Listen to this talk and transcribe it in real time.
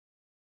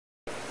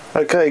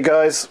Okay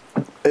guys,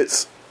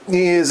 it's New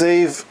Year's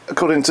Eve,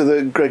 according to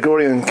the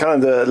Gregorian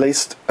calendar at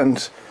least,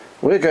 and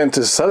we're going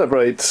to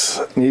celebrate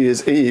New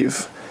Year's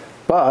Eve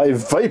by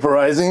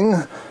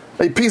vaporising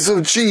a piece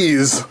of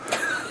cheese.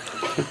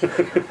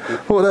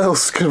 What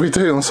else could we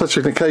do on such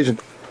an occasion?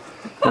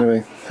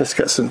 Anyway, let's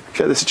get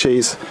this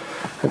cheese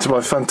into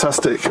my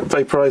fantastic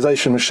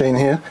vaporisation machine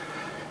here,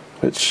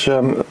 which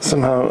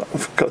somehow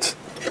I've got to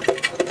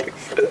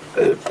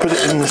put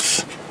it in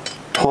this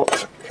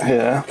pot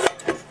here.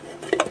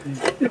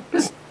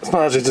 It's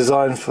not actually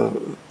designed for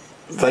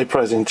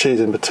vaporising cheese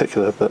in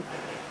particular, but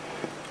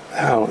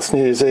hell, it's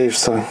New Year's Eve,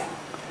 so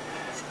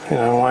you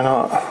know, why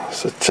not?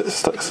 So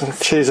stuck some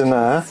cheese in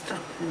there.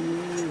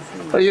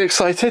 Are you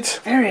excited?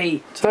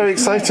 Very. Very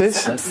excited?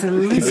 Yes,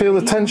 absolutely. Can you feel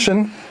the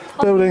tension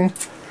building?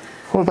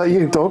 What about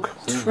you, dog?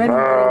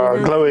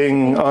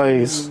 Glowing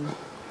eyes.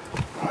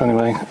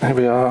 Anyway, here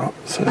we are.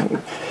 So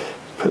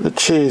put the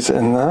cheese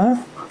in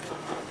there.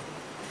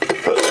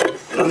 Put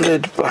the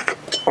lid back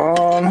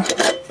on.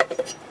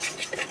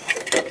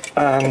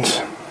 And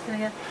we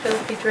have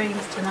filthy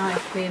dreams tonight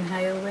if we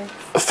inhale this.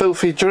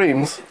 Filthy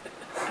dreams?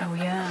 Oh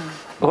yeah.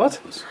 What?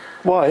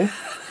 Why?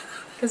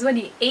 Because when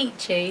you eat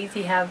cheese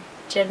you have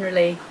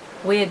generally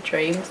weird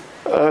dreams.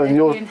 And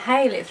you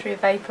inhale it through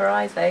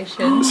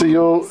vaporisation. So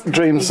your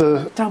dreams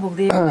are double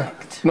the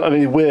effect. Not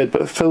only weird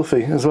but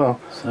filthy as well.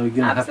 So we're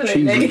going to have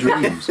cheesy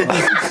dreams.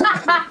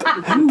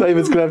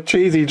 David's going to have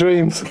cheesy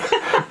dreams.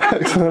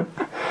 Excellent.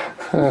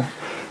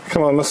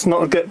 Come on, let's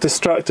not get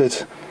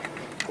distracted.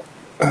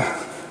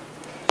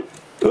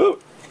 Oh,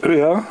 here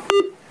we are.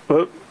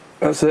 Oh,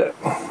 that's it.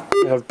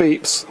 We have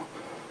beeps.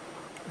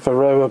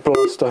 Varroa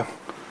blaster.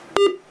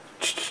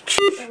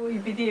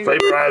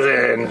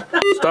 Vaporising.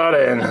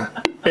 Starting.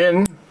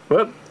 In.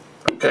 Whoop.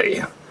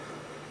 Okay.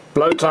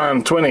 Blow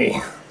time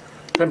 20.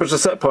 Temperature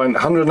set point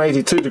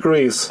 182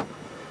 degrees.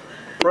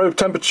 Probe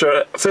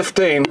temperature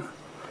 15.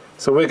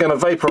 So we're going to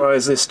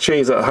vaporise this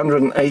cheese at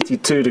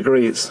 182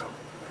 degrees.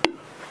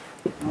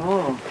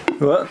 Oh.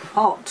 What?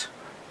 Hot.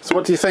 So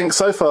what do you think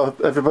so far,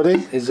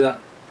 everybody? Is that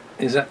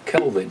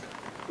Kelvin?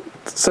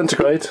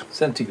 Centigrade.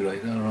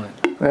 Centigrade, alright.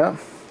 Yeah.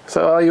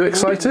 So are you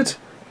excited?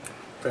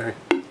 Very.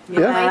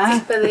 Yeah.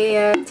 Waiting for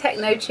the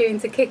techno tune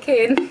to kick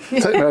in.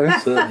 Techno.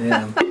 Certainly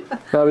am.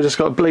 Now we just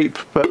got a bleep,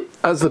 but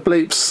as the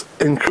bleeps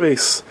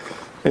increase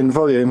in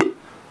volume,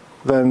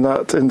 then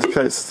that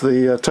indicates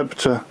the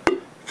temperature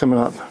coming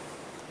up.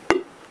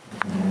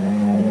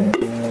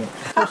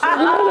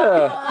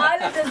 Isla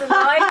doesn't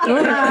like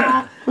it.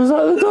 Was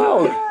that the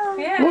dog?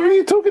 Yeah. What were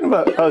you talking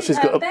about? You're Oh, in she's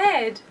her got a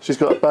bed. she's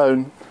got a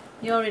bone.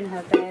 You're in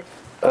her bed.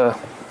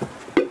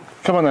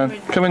 Come on then,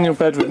 come in your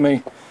bed with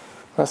me.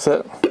 That's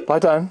it. Lie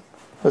down.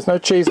 There's no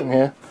cheese in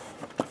here.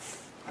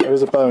 There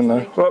is a bone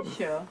though. Whoop.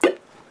 Sure.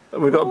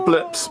 We've got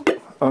blips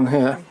on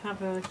here. We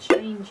have a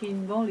change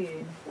in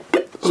volume.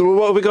 So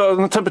what have we got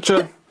on the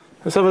temperature?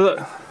 Let's have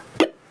a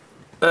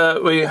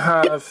look. We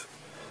have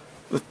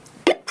the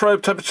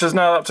probe temperature is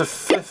now up to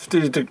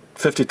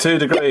 52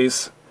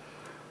 degrees.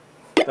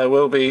 There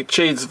will be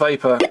cheese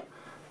vapour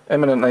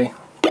imminently.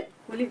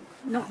 Will it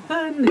not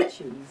burn the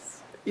cheese?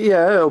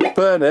 Yeah, it'll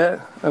burn it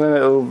and then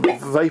it'll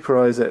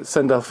vaporise it,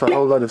 send off a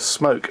whole load of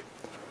smoke.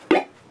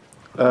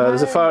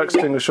 There's a fire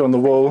extinguisher on the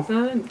wall.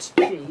 Burnt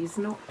cheese,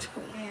 not...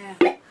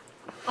 Yeah.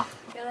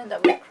 You'll end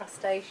up with a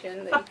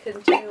crustacean that you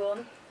couldn't chew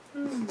on.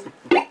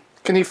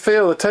 Can you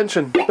feel the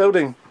tension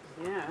building?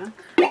 Yeah.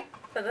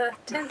 For the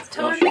 10th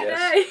time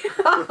today.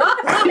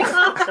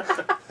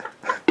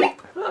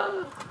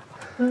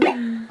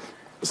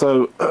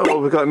 So what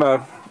have we got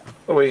now?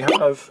 We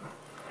have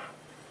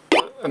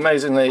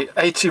amazingly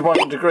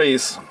 81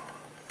 degrees.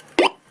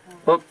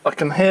 Well, I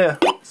can hear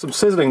some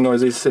sizzling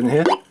noises in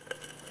here.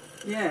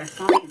 Yes,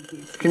 I can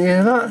hear. Can you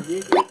hear that?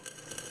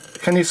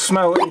 Can you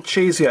smell any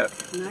cheese yet?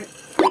 No.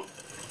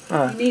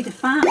 Ah. You need a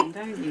fan,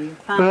 don't you?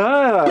 Fan.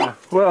 Ah,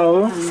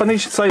 well, funny you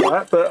should say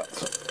that, but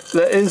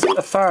there is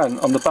a fan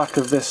on the back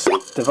of this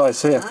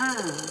device here. Ah.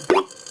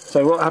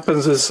 So what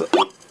happens is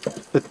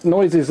the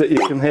noises that you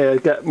can hear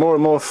get more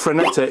and more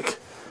frenetic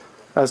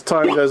as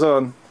time goes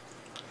on,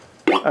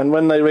 and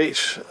when they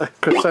reach a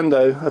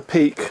crescendo, a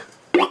peak,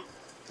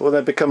 or they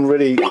become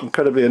really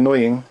incredibly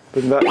annoying,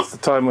 then that's the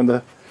time when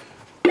the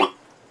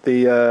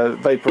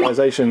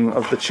vaporisation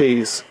of the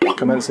cheese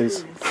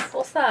commences.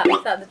 What's that?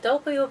 Is that the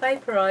dog or your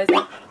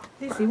vaporiser?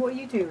 Lizzie, what are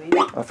you doing?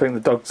 I think the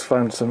dog's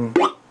found some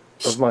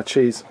of my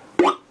cheese.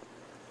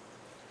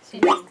 She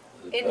just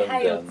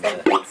inhaled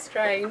something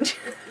strange.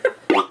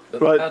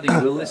 But Right. Paddy,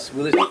 will this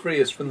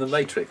free us from the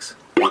matrix?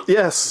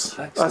 Yes,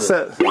 that's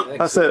it. Excellent.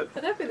 That's it. I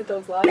don't think the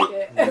dogs like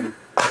it.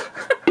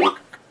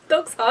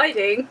 Dog's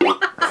hiding.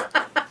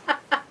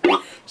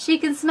 She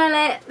can smell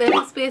it. There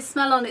must be a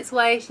smell on its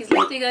way. She's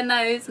lifting her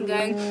nose and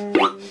going.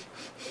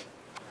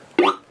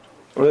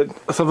 Right,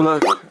 let's have a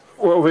look.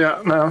 What are we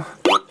at now?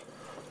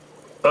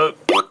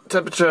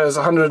 Temperature is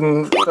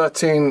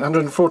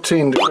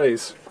 114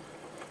 degrees.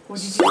 What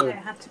did you say? It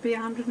had to be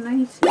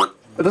 180?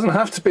 It doesn't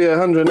have to be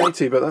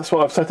 180, but that's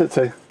what I've set it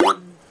to.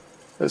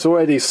 It's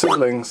already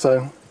sizzling,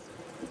 so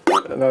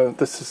no,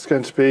 this is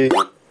going to be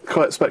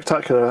quite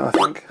spectacular, I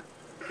think.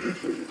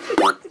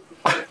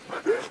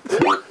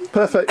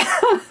 Perfect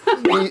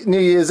New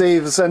Year's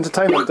Eve's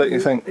entertainment, don't you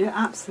think? Yeah,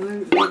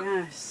 absolutely,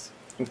 yes.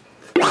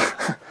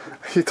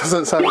 He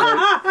doesn't sound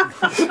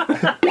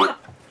very...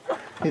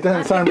 He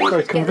doesn't sound very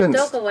Get the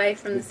convinced. dog away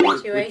from the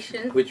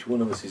situation. Which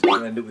one of us is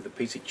going to end up with a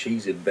piece of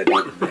cheese embedded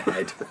in their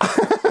head?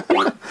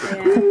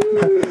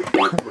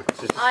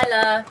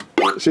 Isla,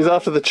 She's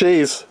after the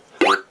cheese.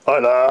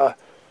 Isla,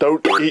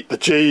 don't eat the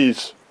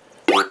cheese.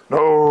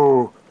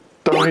 No,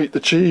 don't eat the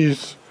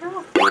cheese.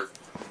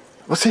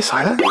 What's this,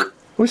 Isla?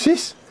 What's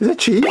this? Is it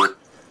cheese?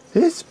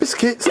 It's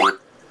biscuits.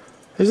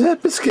 Is there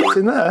biscuits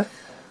in there?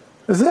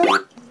 Is there?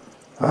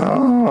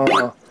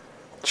 Oh,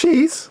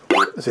 cheese?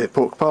 Is it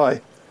pork pie?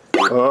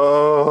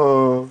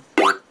 Oh,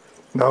 have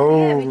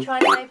no. you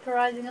tried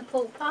vaporising a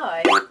pork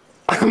pie?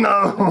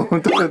 No,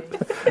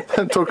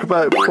 don't talk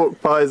about pork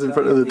pies in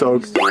front of the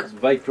dogs. It's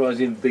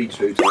vaporising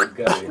beetroot. I'm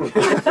going.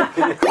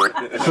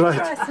 Right,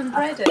 Try some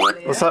bread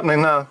earlier. what's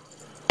happening now?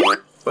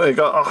 We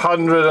got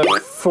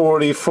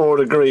 144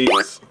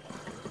 degrees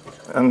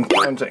and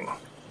counting.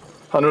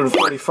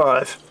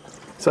 145.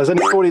 So there's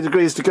only 40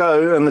 degrees to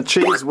go and the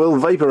cheese will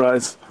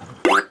vaporise.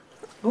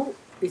 Oh,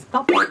 he's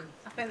bubbling.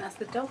 I think that's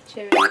the dog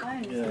chewing the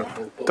bone, isn't Yeah,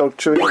 it? Dog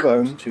chewing a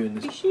bone. chewing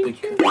this Is she big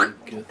chewing?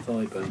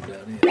 thigh bone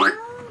down here.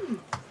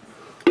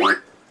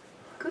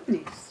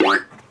 Goodness.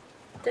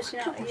 Does she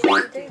not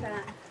usually do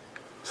that?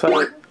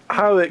 So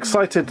how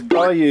excited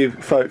are you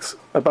folks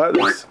about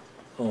this?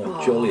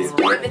 Oh, jolly.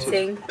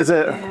 Riveting. Is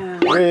it Yeah.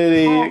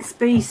 really... Heart's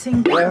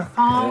beating Yeah.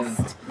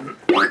 fast.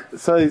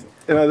 So, you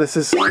know, this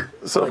is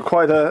sort of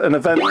quite an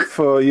event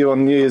for you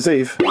on New Year's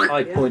Eve.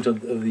 High point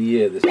of the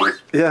year, this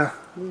is. Yeah.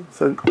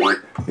 So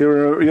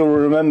you'll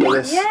remember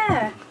this.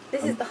 Yeah,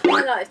 this is the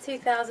highlight of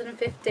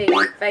 2015.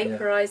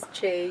 Vaporised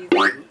cheese.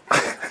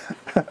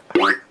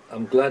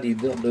 I'm glad you're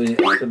not doing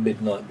it after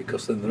midnight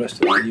because then the rest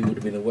of the year would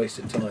have been a waste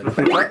of time.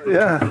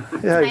 Yeah,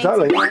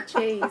 exactly. Painting my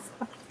cheese.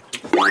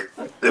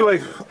 Anyway,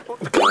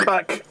 come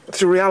back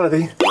to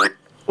reality.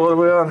 What are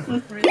we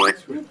on?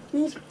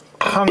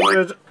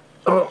 100.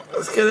 Oh,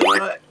 let's get it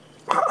right.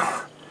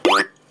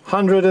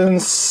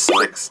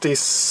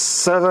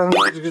 167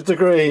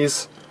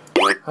 degrees.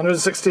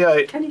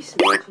 168. Can you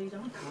smell cheese? I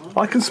can't.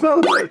 I can smell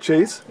a bit of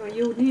cheese. Well,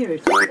 you're near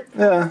it.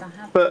 Yeah,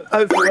 but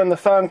hopefully when the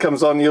fan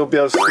comes on, you'll be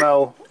able to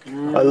smell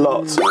a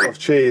lot of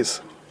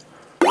cheese.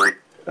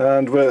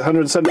 And we're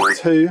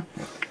 172.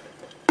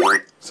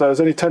 So there's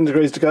only 10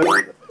 degrees to go.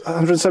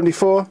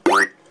 174.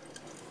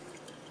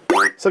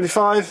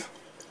 75.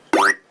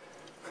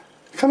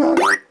 Come on.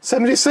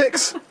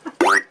 76.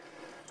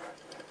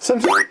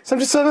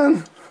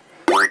 77.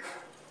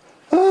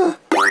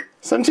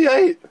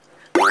 78.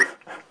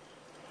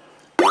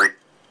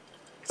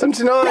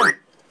 79.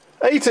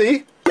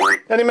 80.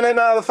 Any minute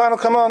now, the fan will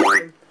come on.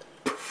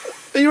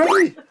 Are you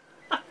ready?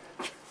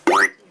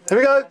 Here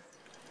we go.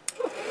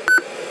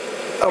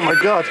 Oh my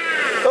god.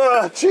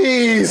 Ah,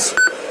 cheese.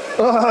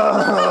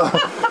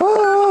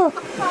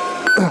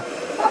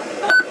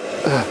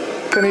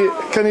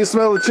 Can you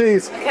smell the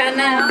cheese? I can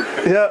now.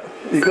 Yeah,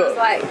 you It's got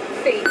like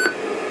feet.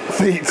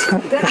 feet.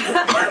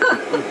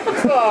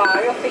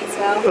 Oh, your feet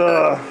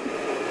smell.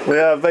 We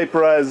have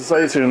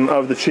vaporization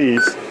of the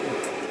cheese.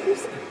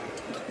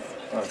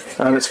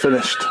 And it's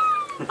finished.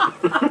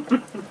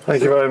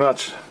 Thank you very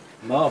much.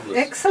 Marvellous.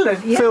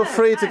 Excellent. Yeah, Feel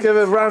free to give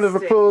a round of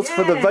applause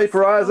for the Yes.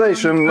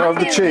 vaporization of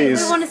the We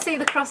cheese. want to see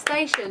the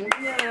crustacean.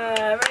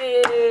 Yeah,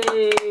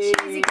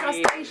 Cheesy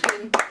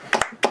crustacean.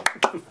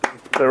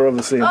 They're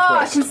obviously Oh, I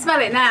impressed. can smell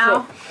it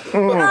now.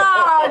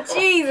 Oh,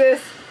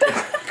 Jesus.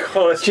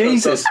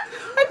 Jesus.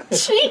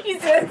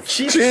 Jesus.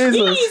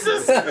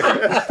 Jesus!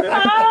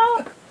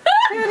 Oh,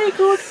 very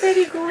good,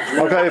 very good.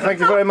 Okay, thank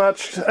you very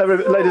much,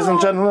 ladies and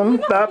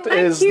gentlemen. That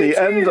is you the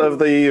end too. of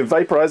the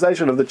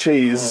vaporization of the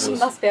cheese. You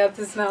must be able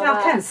to smell I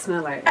that. can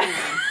smell it.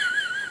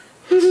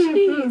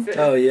 Jesus.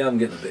 Oh, yeah, I'm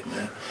getting a bit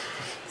now.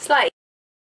 It's like